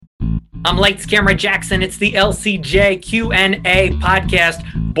I'm Lights Camera Jackson. It's the LCJ Q&A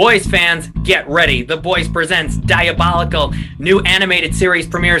podcast. Boys fans, get ready. The Boys presents Diabolical. New animated series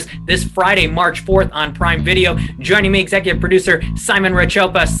premieres this Friday, March 4th on Prime Video. Joining me, executive producer Simon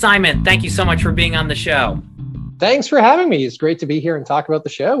Rachopa. Simon, thank you so much for being on the show. Thanks for having me. It's great to be here and talk about the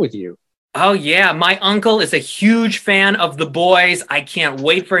show with you. Oh, yeah. My uncle is a huge fan of The Boys. I can't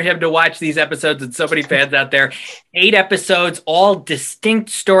wait for him to watch these episodes. And so many fans out there. 8 episodes, all distinct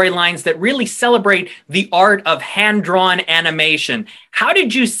storylines that really celebrate the art of hand-drawn animation. How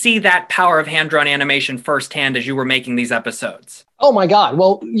did you see that power of hand-drawn animation firsthand as you were making these episodes? Oh, my God.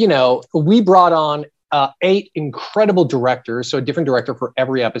 Well, we brought on 8 incredible directors, so a different director for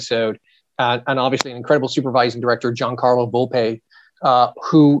every episode, and obviously an incredible supervising director, Giancarlo Volpe,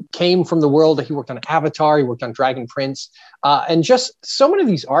 who came from the world. He worked on Avatar, he worked on Dragon Prince, and just so many of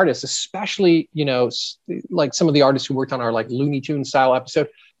these artists, especially, like some of the artists who worked on our like Looney Tunes style episode,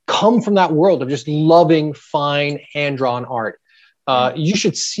 come from that world of just loving fine hand-drawn art. You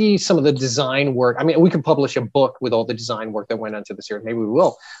should see some of the design work. I mean, we could publish a book with all the design work that went into the series. Maybe we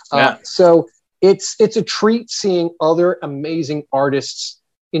will. So it's a treat seeing other amazing artists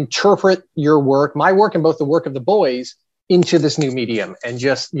interpret your work, my work, and both the work of the boys into this new medium and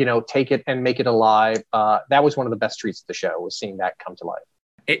just, take it and make it alive. That was one of the best treats of the show, was seeing that come to life.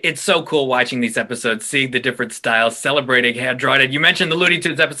 It's so cool watching these episodes, seeing the different styles, celebrating hand-drawn. And you mentioned the Looney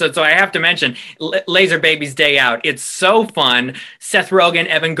Tunes episode, so I have to mention Laser Baby's Day Out. It's so fun. Seth Rogen,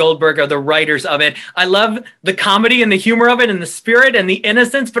 Evan Goldberg are the writers of it. I love the comedy and the humor of it and the spirit and the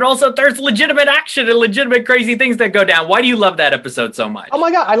innocence, but also there's legitimate action and legitimate crazy things that go down. Why do you love that episode so much? Oh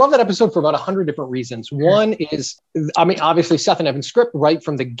my God, I love that episode for about 100 different reasons. One is, obviously Seth and Evan's script right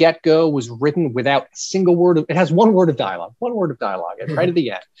from the get-go was written without a single word it has one word of dialogue right at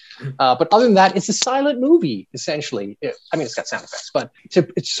the end. But other than that, it's a silent movie, essentially. It's got sound effects, but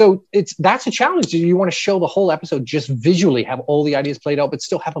that's a challenge. You want to show the whole episode just visually, have all the ideas played out, but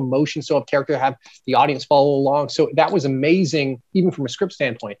still have emotion, still have character, have the audience follow along. So that was amazing, even from a script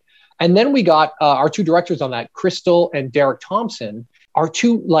standpoint. And then we got our 2 directors on that, Crystal and Derek Thompson, are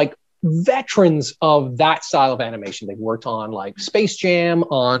 2 veterans of that style of animation. They've worked on like Space Jam,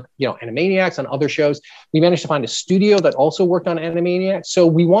 on Animaniacs, on other shows. We managed to find a studio that also worked on Animaniacs. So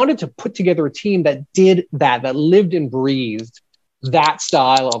we wanted to put together a team that did that lived and breathed that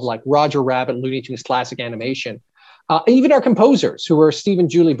style of like Roger Rabbit, Looney Tunes classic animation. Even our composers, who were Steve and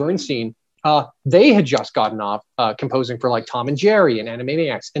Julie Bernstein, they had just gotten off composing for like Tom and Jerry and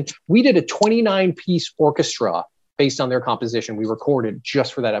Animaniacs. And we did a 29-piece orchestra based on their composition we recorded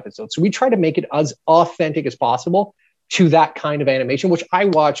just for that episode. So we try to make it as authentic as possible to that kind of animation, which I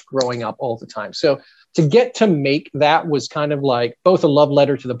watched growing up all the time. So to get to make that was kind of like both a love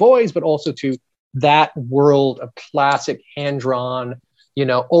letter to the boys, but also to that world of classic hand-drawn,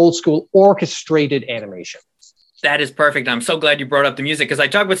 old school orchestrated animation. That is perfect. I'm so glad you brought up the music, because I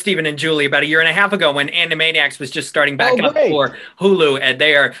talked with Stephen and Julie about a year and a half ago when Animaniacs was just starting back up for Hulu, and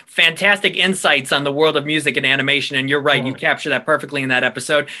they are fantastic insights on the world of music and animation. And you're right, you capture that perfectly in that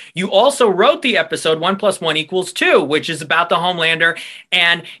episode. You also wrote the episode 1 + 1 = 2, which is about the Homelander,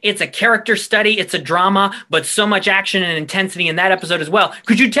 and it's a character study, it's a drama, but so much action and intensity in that episode as well.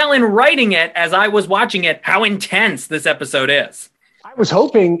 Could you tell in writing it, as I was watching it, how intense this episode is? I was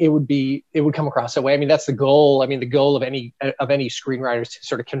hoping it would come across that way. I mean, that's the goal. I mean, the goal of any screenwriter is to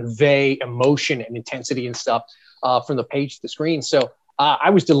sort of convey emotion and intensity and stuff from the page to the screen. So I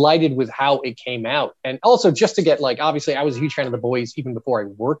was delighted with how it came out. And also just to get obviously I was a huge fan of the boys even before I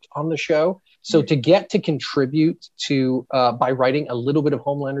worked on the show. So to get to contribute to, by writing a little bit of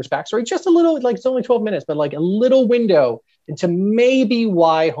Homelander's backstory, just a little, it's only 12 minutes, but like a little window into maybe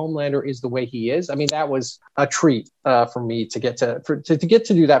why Homelander is the way he is. I mean, that was a treat for me to get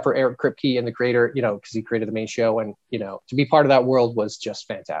to do that for Eric Kripke and the creator, because he created the main show, and, to be part of that world was just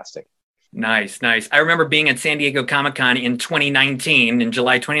fantastic. Nice. I remember being at San Diego Comic-Con in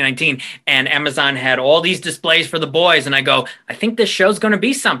July 2019, and Amazon had all these displays for the boys. And I go, I think this show's going to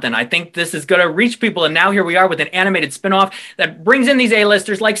be something. I think this is going to reach people. And now here we are with an animated spinoff that brings in these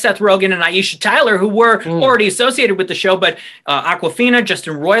A-listers like Seth Rogen and Aisha Tyler, who were already associated with the show. But Awkwafina,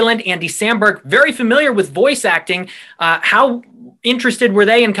 Justin Roiland, Andy Samberg, very familiar with voice acting. How interested were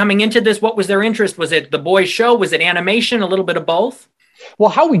they in coming into this? What was their interest? Was it the boys show? Was it animation? A little bit of both?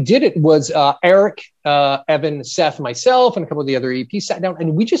 Well, how we did it was Eric, Evan, Seth, myself, and a couple of the other EPs sat down,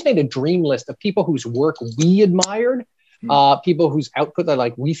 and we just made a dream list of people whose work we admired, people whose output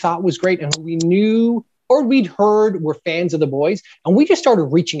that we thought was great, and who we knew or we'd heard were fans of the boys. And we just started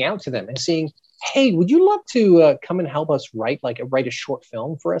reaching out to them and seeing, hey, would you love to come and help us write a short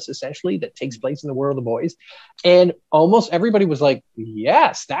film for us, essentially, that takes place in the world of the boys? And almost everybody was like,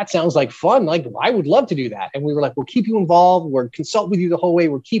 yes, that sounds like fun. Like, I would love to do that. And we were like, we'll keep you involved. We'll consult with you the whole way.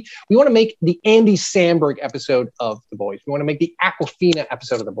 We want to make the Andy Samberg episode of the boys. We want to make the Awkwafina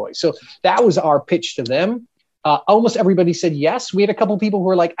episode of the boys. So that was our pitch to them. Almost everybody said yes. We had a couple people who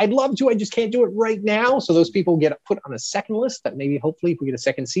were like, I'd love to, I just can't do it right now. So those people get put on a second list that maybe, hopefully, if we get a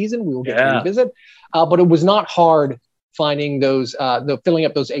second season, we will get to revisit. But it was not hard finding those, filling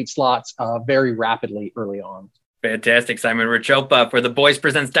up those 8 slots very rapidly early on. Fantastic. Simon Rachopa for The Boys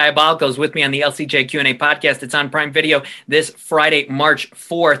Presents Diabolical is with me on the LCJ Q&A podcast. It's on Prime Video this Friday, March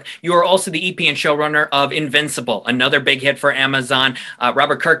 4th. You are also the EP and showrunner of Invincible, another big hit for Amazon.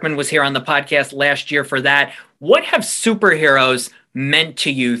 Robert Kirkman was here on the podcast last year for that. What have superheroes meant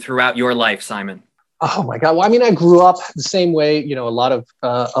to you throughout your life, Simon? Oh my God. Well, I mean, I grew up the same way, a lot of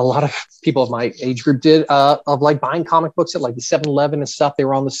people of my age group did, of like buying comic books at like the 7-Eleven and stuff. They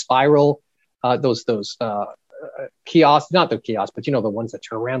were on the spiral, those kiosks, not the kiosks, but the ones that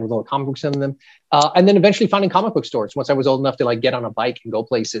turn around with all the comic books in them. And then eventually finding comic book stores once I was old enough to like get on a bike and go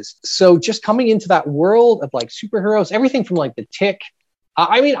places. So just coming into that world of like superheroes, everything from like the Tick.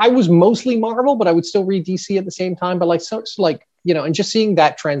 I mean, I was mostly Marvel, but I would still read DC at the same time. But and just seeing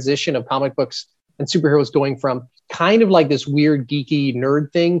that transition of comic books and superheroes going from kind of like this weird geeky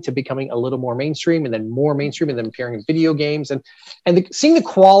nerd thing to becoming a little more mainstream and then more mainstream and then appearing in video games and seeing the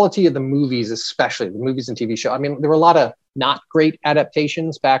quality of the movies, especially the movies and TV show. I mean, there were a lot of not great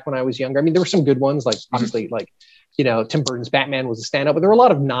adaptations back when I was younger. I mean, there were some good ones, like obviously Tim Burton's Batman was a standout, but there were a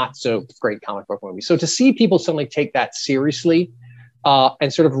lot of not so great comic book movies. So to see people suddenly take that seriously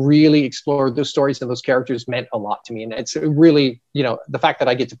and sort of really explore those stories and those characters meant a lot to me. And it's really, the fact that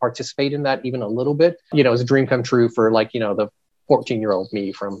I get to participate in that even a little bit, is a dream come true for the 14-year-old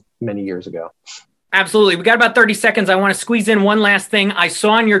me from many years ago. Absolutely. We got about 30 seconds. I want to squeeze in one last thing. I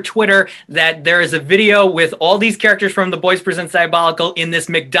saw on your Twitter that there is a video with all these characters from The Boys Presents Diabolical in this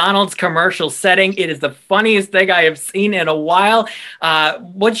McDonald's commercial setting. It is the funniest thing I have seen in a while.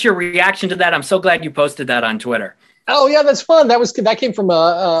 What's your reaction to that? I'm so glad you posted that on Twitter. Oh yeah, that's fun. That came from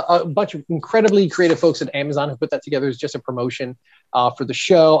a bunch of incredibly creative folks at Amazon who put that together as just a promotion for the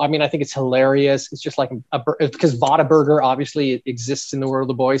show. I mean, I think it's hilarious. It's just like because Whataburger obviously exists in the world of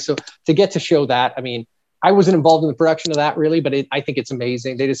the boys. So to get to show that, I mean, I wasn't involved in the production of that really, but I think it's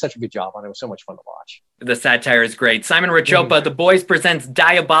amazing. They did such a good job on it. It was so much fun to watch. The satire is great. Simon Rachopa, The Boys Presents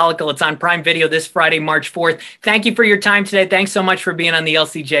Diabolical. It's on Prime Video this Friday, March 4th. Thank you for your time today. Thanks so much for being on the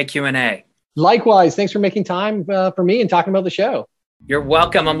LCJ Q&A. Likewise. Thanks for making time for me and talking about the show. You're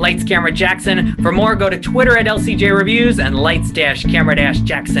welcome. I'm Lights Camera Jackson. For more, go to Twitter at LCJ Reviews and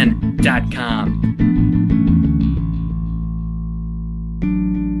lights-camera-jackson.com.